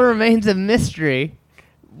 it still remains a mystery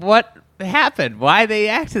what happened, why they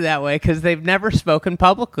acted that way, because they've never spoken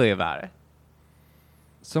publicly about it.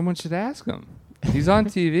 Someone should ask him. He's on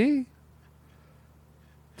TV.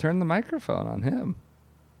 Turn the microphone on him.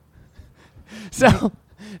 So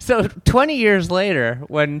 20 years later,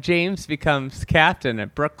 when James becomes captain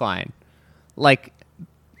at Brookline, like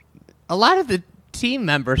a lot of the team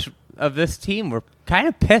members of this team were kind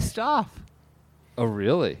of pissed off. Oh,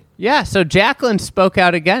 really? Yeah, so Jacklin spoke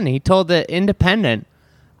out again. He told the Independent,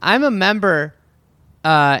 I'm a member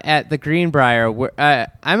at the Greenbrier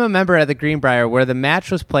where the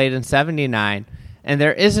match was played in 79, and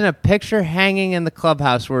there isn't a picture hanging in the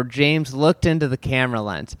clubhouse where James looked into the camera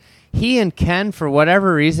lens. He and Ken, for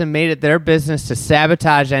whatever reason, made it their business to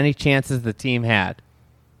sabotage any chances the team had.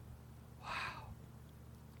 Wow.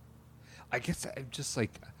 I guess I'm just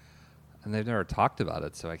like, and they've never talked about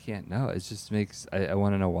it, so I can't know. It just makes, I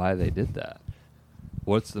want to know why they did that.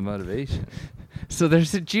 What's the motivation? So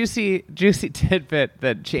there's a juicy tidbit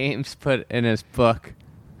that James put in his book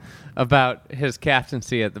about his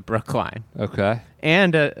captaincy at the Brookline. Okay.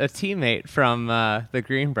 And a teammate from the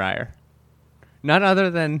Greenbrier. None other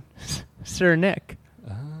than Sir Nick.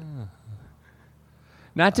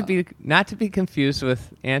 Not to be confused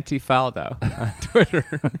with Auntie Faldo on Twitter.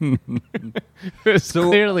 It's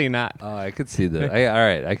clearly not. Oh, I could see that. All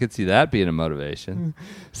right, I could see that being a motivation.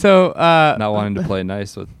 So not wanting to play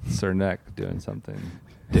nice with Sir Nick, doing something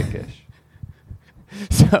dickish.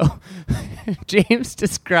 So James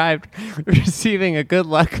described receiving a good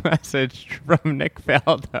luck message from Nick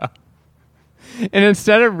Faldo. And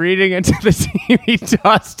instead of reading it to the team, he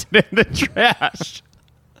tossed it in the trash.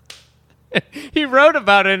 He wrote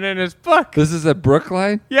about it in his book. This is at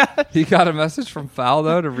Brookline? Yeah. He got a message from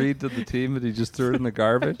Faldo to read to the team, but he just threw it in the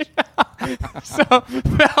garbage? Yeah. So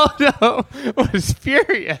Faldo was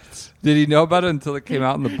furious. Did he know about it until it came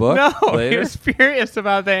out in the book? No, later? he was furious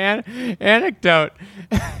about the anecdote.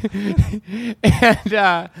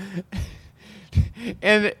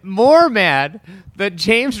 And more mad that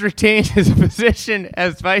James retained his position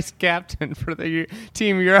as vice captain for the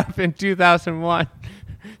Team Europe in 2001.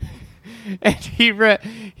 And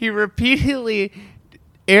he repeatedly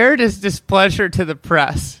aired his displeasure to the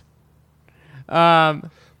press.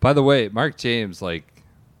 By the way, Mark James, like,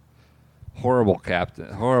 horrible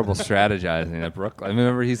captain, horrible strategizing at Brooklyn. I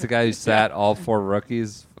remember he's the guy who sat all 4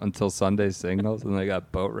 rookies until Sunday signals, and they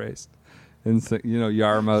got boat raced. And, so,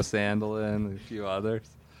 Yarmo Sandelin and a few others.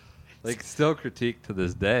 Like, still critiqued to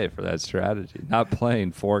this day for that strategy. Not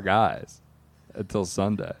playing 4 guys until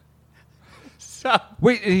Sunday. So,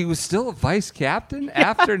 wait, and he was still a vice captain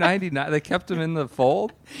after 99? They kept him in the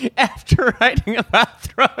fold? After writing about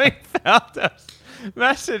throwing Faldo's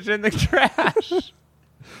message in the trash.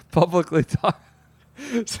 Publicly talk.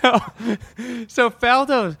 So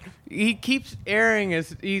Faldo, he keeps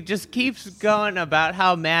he just keeps going about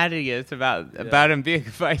how mad he is about him being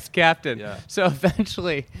vice captain. Yeah. So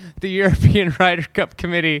eventually, the European Ryder Cup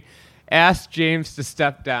committee asked James to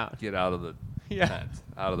step down. Get out of the tent,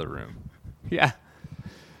 out of the room. Yeah.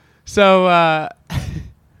 So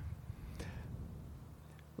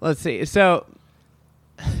let's see. So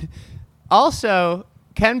also,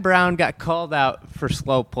 Ken Brown got called out for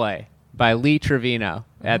slow play by Lee Trevino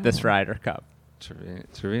at this Ryder Cup.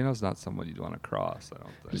 Trevino's not someone you'd want to cross, I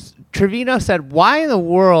don't think. Trevino said, "Why in the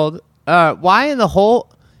world? Why in the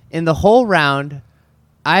whole round?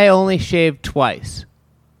 I only shaved twice."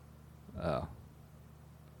 Oh.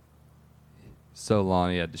 So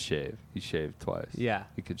long he had to shave. He shaved twice. Yeah.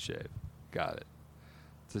 He could shave. Got it.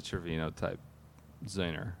 It's a Trevino type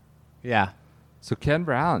zinger. Yeah. So Ken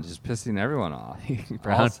Brown just pissing everyone off.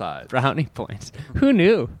 All sides. Brownie points. Who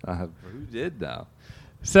knew? Who did know?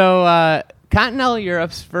 So Continental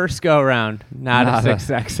Europe's first go round, not a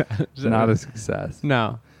success. Not a success.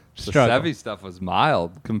 No. The Struggle. Seve stuff was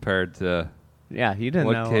mild compared to Yeah, you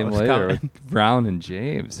didn't know what came what was later coming. with Brown and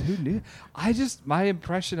James. Who knew? My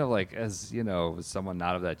impression of, like, as someone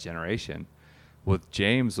not of that generation, with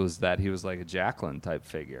James was that he was like a Jacqueline type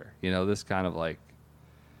figure. This kind of like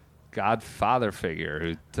godfather figure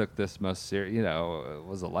who took this most serious.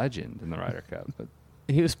 Was a legend in the Ryder Cup. But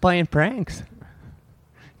He was playing pranks.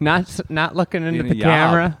 Not looking into Being the a yob.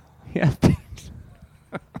 camera. Yeah.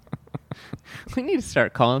 We need to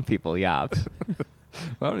start calling people yobs.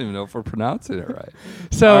 I don't even know if we're pronouncing it right.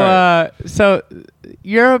 So, All right. so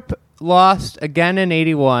Europe lost again in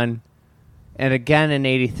 81 and again in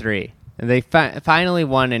 83. And they finally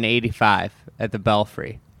won in 85 at the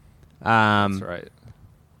Belfry. That's right.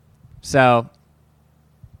 So,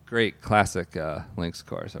 Great classic links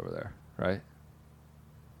course over there, right?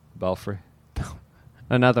 Belfry.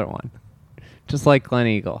 another one. Just like Glen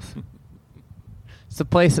Eagles. It's the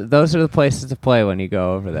place. Those are the places to play when you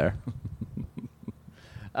go over there.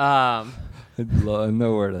 I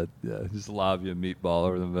know where to just lob you a meatball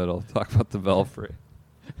over the middle. Talk about the Belfry.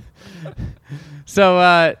 So,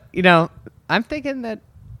 I'm thinking that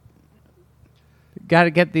got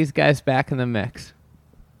to get these guys back in the mix.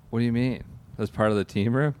 What do you mean? As part of the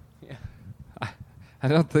team room? Yeah. I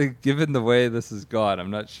don't think, given the way this has gone,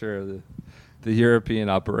 I'm not sure the European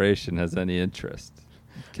operation has any interest.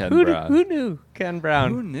 Ken Brown. Who knew Ken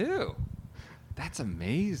Brown? Who knew? That's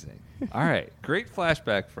amazing. All right. Great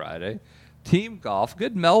Flashback Friday. Team golf.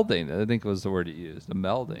 Good melding. I think was the word you used. A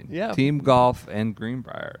melding. Yeah. Team golf and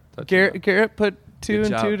Greenbrier. Garrett put two Good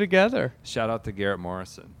and job. two together. Shout out to Garrett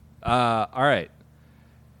Morrison. All right.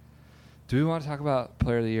 Do we want to talk about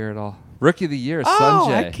Player of the Year at all? Rookie of the Year, Oh,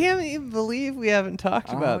 Sanjay. I can't even believe we haven't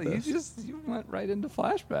talked about this. You went right into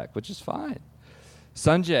flashback, which is fine.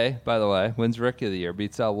 Sanjay, by the way, wins Rookie of the Year.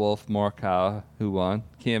 Beats out Wolf Morikawa, who won.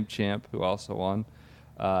 Cam Champ, who also won.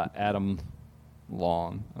 Adam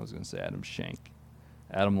Long. I was going to say Adam Schenk.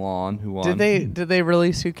 Adam Long, who won. Did they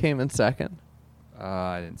release who came in second?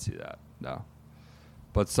 I didn't see that. No.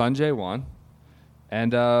 But Sanjay won.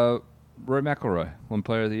 And Rory McIlroy won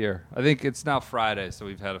Player of the Year. I think it's now Friday, so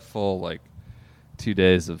we've had a full 2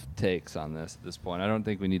 days of takes on this at this point. I don't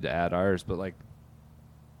think we need to add ours, but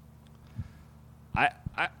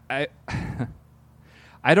I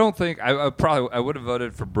don't think I would have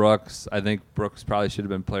voted for Brooks. I think Brooks probably should have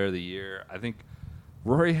been Player of the Year. I think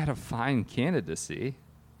Rory had a fine candidacy,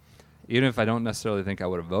 even if I don't necessarily think I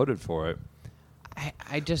would have voted for it.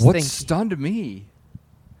 I just What think stunned me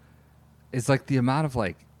is the amount of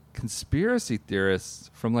conspiracy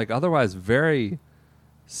theorists from otherwise very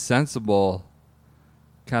sensible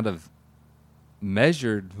kind of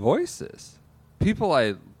measured voices. People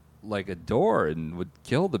I like adore and would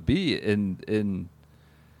kill to be in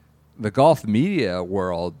the golf media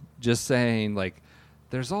world, just saying like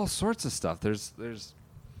there's all sorts of stuff. There's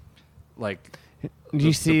like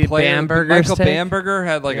You see Bamberger's Michael take? Bamberger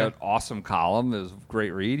had like an awesome column. It was a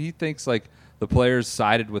great read. He thinks like the players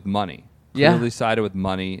sided with money. Yeah. Clearly sided with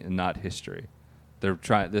money and not history. They're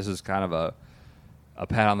trying. This is kind of a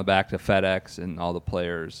pat on the back to FedEx and all the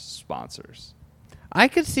players' sponsors. I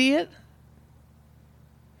could see it.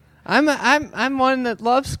 I'm one that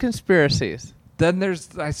loves conspiracies. Then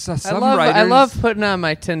I saw some I writers. love putting on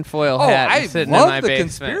my tinfoil hat I and sitting in love my the basement.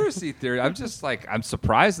 conspiracy theory. I'm just like, I'm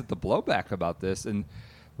surprised at the blowback about this. And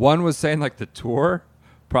one was saying like the tour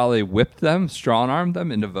probably whipped them, strong-armed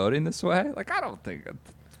them into voting this way. Like, I don't think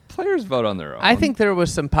players vote on their own. I think there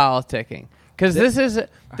was some politicking because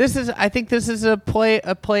I think this is a play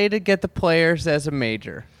to get the players as a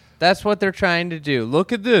major. That's what they're trying to do.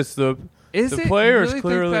 Look at this. The players you really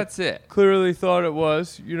clearly think that's it? clearly thought it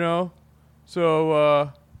was,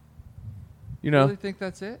 So, You really think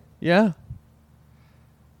that's it? yeah.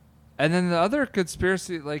 And then the other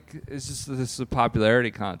conspiracy, like, is just this is a popularity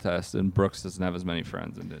contest, and Brooks doesn't have as many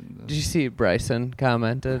friends. Did you see Bryson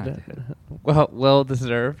commented? Well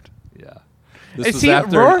deserved. Yeah. This was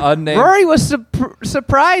after an unnamed. Rory was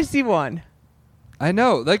surprised he won. I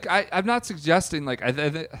know. Like, I'm not suggesting, like,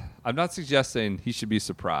 I'm not suggesting he should be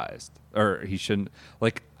surprised, or he shouldn't.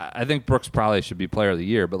 Like, I think Brooks probably should be Player of the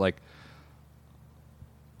Year, but like,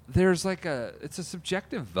 there's like it's a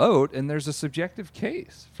subjective vote, and there's a subjective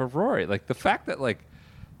case for Rory. Like the fact that like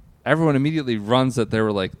everyone immediately runs that there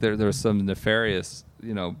were like there was some nefarious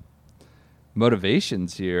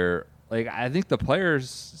motivations here. Like I think the players,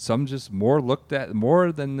 some just more looked at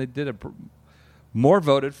more than they did more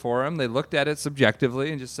voted for him. They looked at it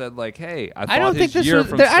subjectively and just said like, "Hey, I don't think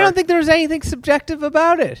there was anything subjective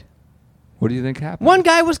about it." What do you think happened? One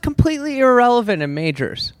guy was completely irrelevant in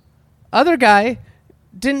majors. Other guy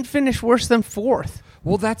didn't finish worse than fourth.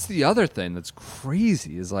 Well, that's the other thing that's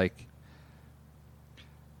crazy is like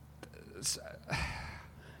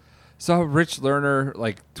saw Rich Lerner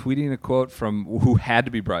like tweeting a quote from who had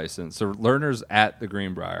to be Bryson. So Lerner's at the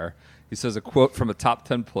Greenbrier. He says a quote from a top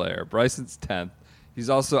 10 player. Bryson's 10th. He's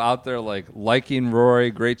also out there like liking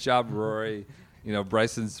Rory. Great job, Rory.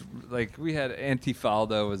 Bryson's like we had Nick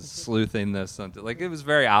Faldo was sleuthing this. Like it was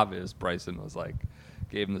very obvious. Bryson was like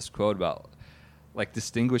gave him this quote about like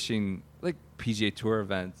distinguishing like PGA Tour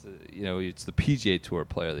events. It's the PGA Tour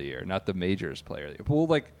Player of the Year, not the Majors Player of the Year. Well,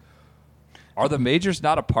 like, are the majors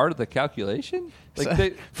not a part of the calculation?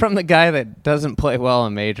 Like from the guy that doesn't play well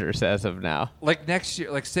in majors as of now. Like next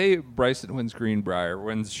year, like say Bryson wins Greenbrier,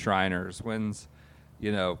 wins Shriners, wins,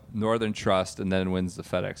 Northern Trust, and then wins the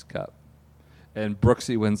FedEx Cup, and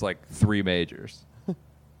Brooksy wins like 3 majors.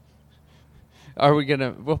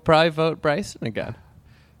 We'll probably vote Bryson again.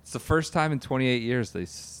 It's the first time in 28 years they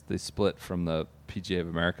split from the PGA of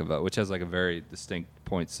America vote, which has like a very distinct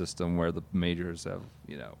point system where the majors have,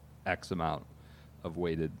 X amount of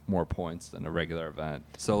weighted more points than a regular event.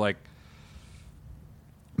 So like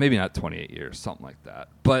maybe not 28 years, something like that.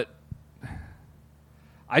 But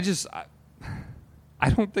I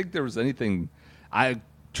don't think there was anything.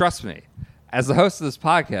 Trust me, as the host of this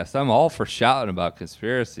podcast, I'm all for shouting about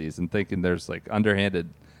conspiracies and thinking there's like underhanded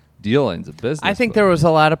dealings of business. I think there was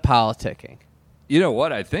a lot of politicking. You know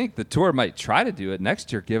what? I think the tour might try to do it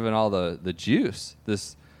next year, given all the juice.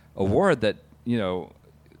 This award that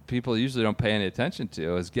people usually don't pay any attention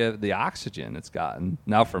to is give the oxygen it's gotten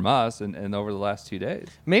now from us and over the last 2 days.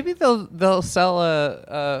 Maybe they'll sell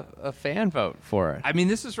a fan vote for it. I mean,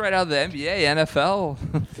 this is right out of the NBA, NFL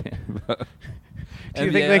fan vote. Do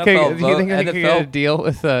you think they could get a deal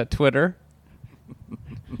with Twitter?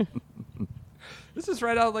 This is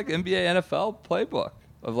right out of like NBA, NFL playbook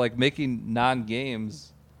of like making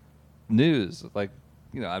non-games news. Like,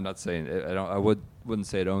 I'm not saying I wouldn't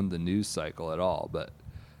say it owned the news cycle at all, but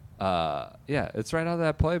yeah, it's right out of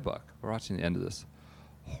that playbook. We're watching the end of this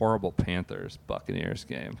horrible Panthers-Buccaneers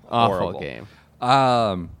game. Awful Horrible game.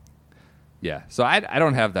 Yeah, so I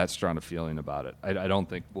don't have that strong a feeling about it. I don't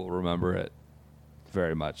think we'll remember it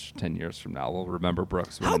very much 10 years from now. We'll remember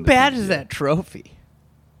Brooks. How bad is that trophy?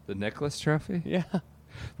 The Nicklaus Trophy? Yeah.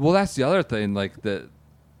 Well, that's the other thing. Like the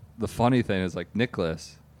funny thing is like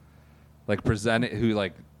Nicklaus, like who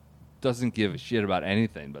like doesn't give a shit about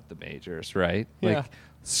anything but the majors, right? Yeah. Like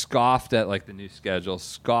scoffed at like the new schedule,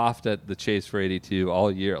 scoffed at the chase for 82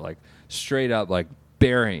 all year, like straight up like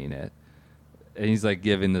burying it. And he's like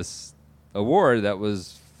giving this award that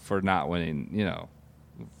was for not winning,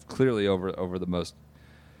 clearly over the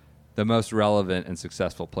most relevant and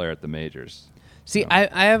successful player at the majors. See,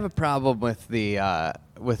 I have a problem with the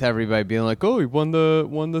with everybody being like, "Oh, he won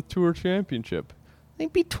the tour championship." They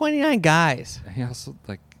beat 29 guys. He also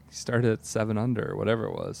started at 7 under or whatever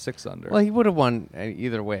it was, 6 under. Well, he would have won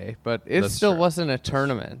either way, but it That's still true. wasn't a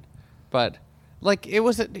tournament. But it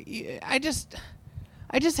was. I just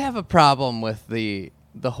have a problem with the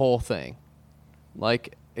whole thing.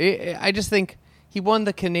 I just think he won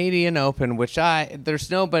the Canadian Open, which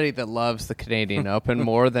there's nobody that loves the Canadian Open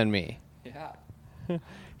more than me. Yeah.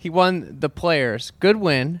 He won the Players, good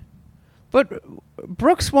win, but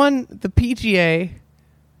Brooks won the PGA.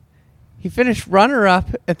 He finished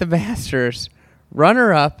runner-up at the Masters,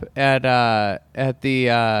 runner-up at the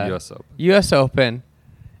U.S. Open,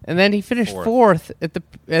 and then he finished fourth at the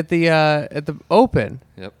Open.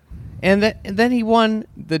 Yep. And then he won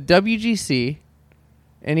the WGC,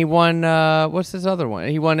 and he won what's his other one?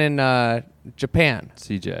 He won in Japan.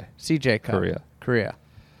 CJ Cup. Korea.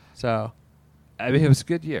 So, I mean, it was a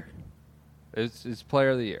good year. It's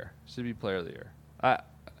player of the year. Should be player of the year.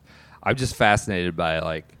 I'm just fascinated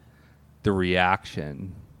by the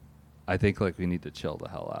reaction. I think we need to chill the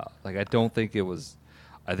hell out. I don't think it was.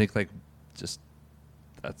 I think just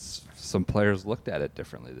that's some players looked at it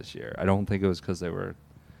differently this year. I don't think it was because they were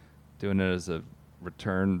doing it as a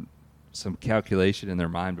return, some calculation in their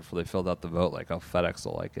mind before they filled out the vote. FedEx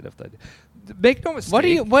will like it if they make no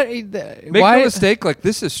mistake. Make no mistake.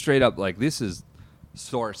 This is straight up. This is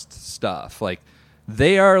sourced stuff.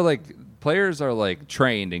 They are players are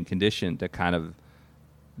trained and conditioned to kind of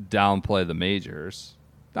downplay the majors,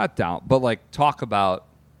 not down, but talk about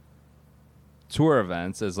tour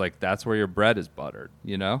events as that's where your bread is buttered.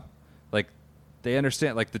 They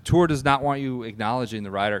understand. The tour does not want you acknowledging the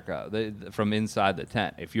Ryder Cup from inside the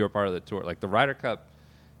tent. If you're a part of the tour, the Ryder Cup,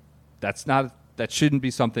 that shouldn't be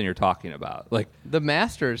something you're talking about. The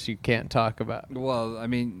Masters, you can't talk about. Well, I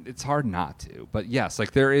mean, it's hard not to. But yes,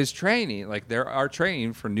 there is training. There are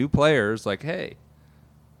training for new players. Hey,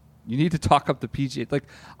 you need to talk up the PGA.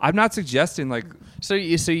 I'm not suggesting So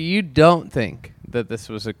you don't think that this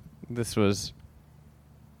was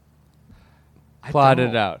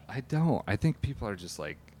plotted out? I don't. I think people are just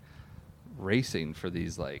racing for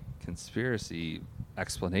these conspiracy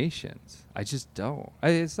explanations. I just don't.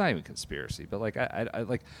 It's not even conspiracy, but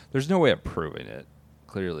I there's no way of proving it.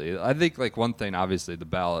 Clearly, I think one thing, obviously, the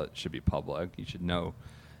ballot should be public. You should know.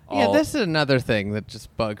 Yeah, this is another thing that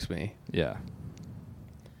just bugs me. Yeah.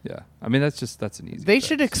 Yeah. I mean, that's an easy. They fix.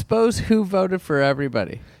 should expose who voted for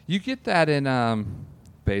everybody. You get that in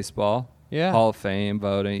baseball. Yeah. Hall of Fame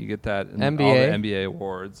voting. You get that in NBA. all the NBA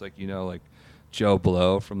awards. Joe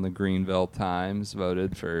Blow from the Greenville Times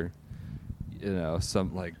voted for,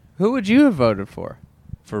 some Who would you have voted for?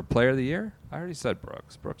 For Player of the Year? I already said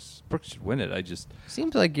Brooks. Brooks should win it.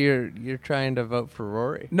 Seems like you're trying to vote for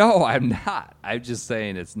Rory. No, I'm not. I'm just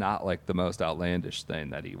saying it's not the most outlandish thing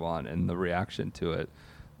that he won, and the reaction to it,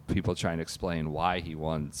 people trying to explain why he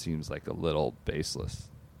won, seems a little baseless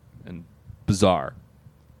and bizarre.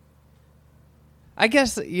 I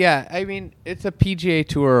guess, yeah. I mean, it's a PGA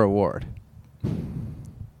Tour award.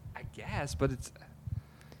 I guess, but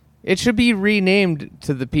it should be renamed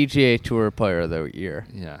to the PGA Tour Player of the Year.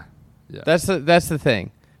 Yeah. That's the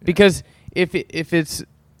thing. Because if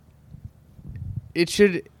it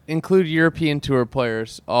should include European Tour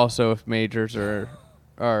players also if majors are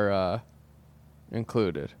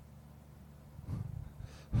included.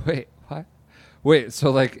 Wait, what? Wait,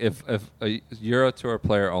 so if a Euro Tour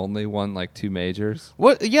player only won 2 majors?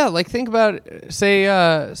 What? Yeah, think about say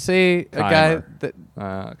a guy that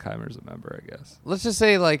Keimer's a member, I guess. let's just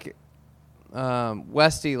say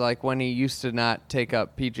Westy, when he used to not take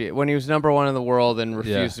up PGA, when he was number 1 in the world and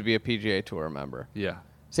refused to be a PGA Tour member. Yeah.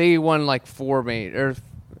 Say he won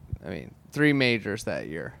 3 majors that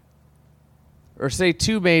year, or say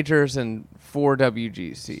 2 majors and 4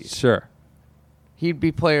 WGCs. Sure. He'd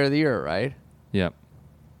be Player of the Year, right? Yep.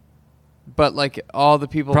 But all the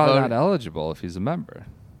people Probably voted. not eligible if he's a member.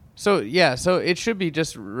 So it should be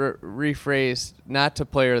just rephrased, not to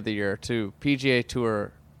Player of the Year, to PGA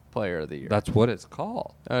Tour Player of the Year. That's what it's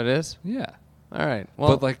called. Oh, it is? Yeah. All right.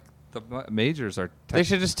 Well, But the majors are. they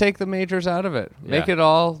should just take the majors out of it. Yeah. Make it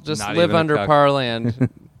all just Not live even a under Parland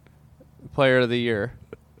Player of the Year.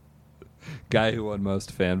 Guy who won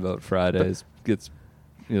most fan vote Fridays gets.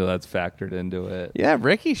 That's factored into it. Yeah,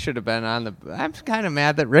 Ricky should have been on the. I'm kind of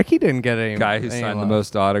mad that Ricky didn't get any. Guy who signed the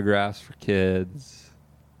most autographs for kids.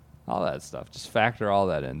 All that stuff. Just factor all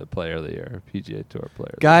that into Player of the Year, PGA Tour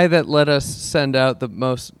Player. Guy that let us send out the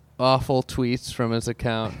most awful tweets from his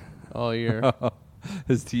account all year.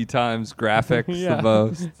 His tee times graphics the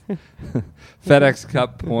most. FedEx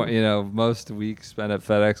Cup point, most weeks spent at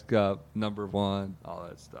FedEx Cup, number 1, all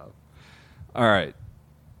that stuff. All right.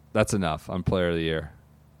 That's enough. I'm player of the year.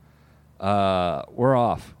 We're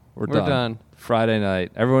off. We're done. Friday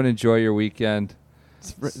night. Everyone enjoy your weekend.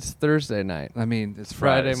 It's Thursday night. I mean, it's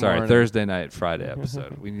Friday. Friday morning. Thursday night, Friday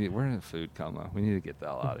episode. We're in a food coma. We need to get the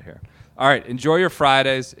hell out of here. All right. Enjoy your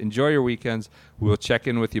Fridays. Enjoy your weekends. We will check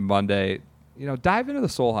in with you Monday. Dive into the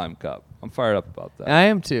Solheim Cup. I'm fired up about that. I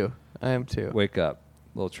am too. Wake up.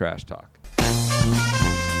 A little trash talk.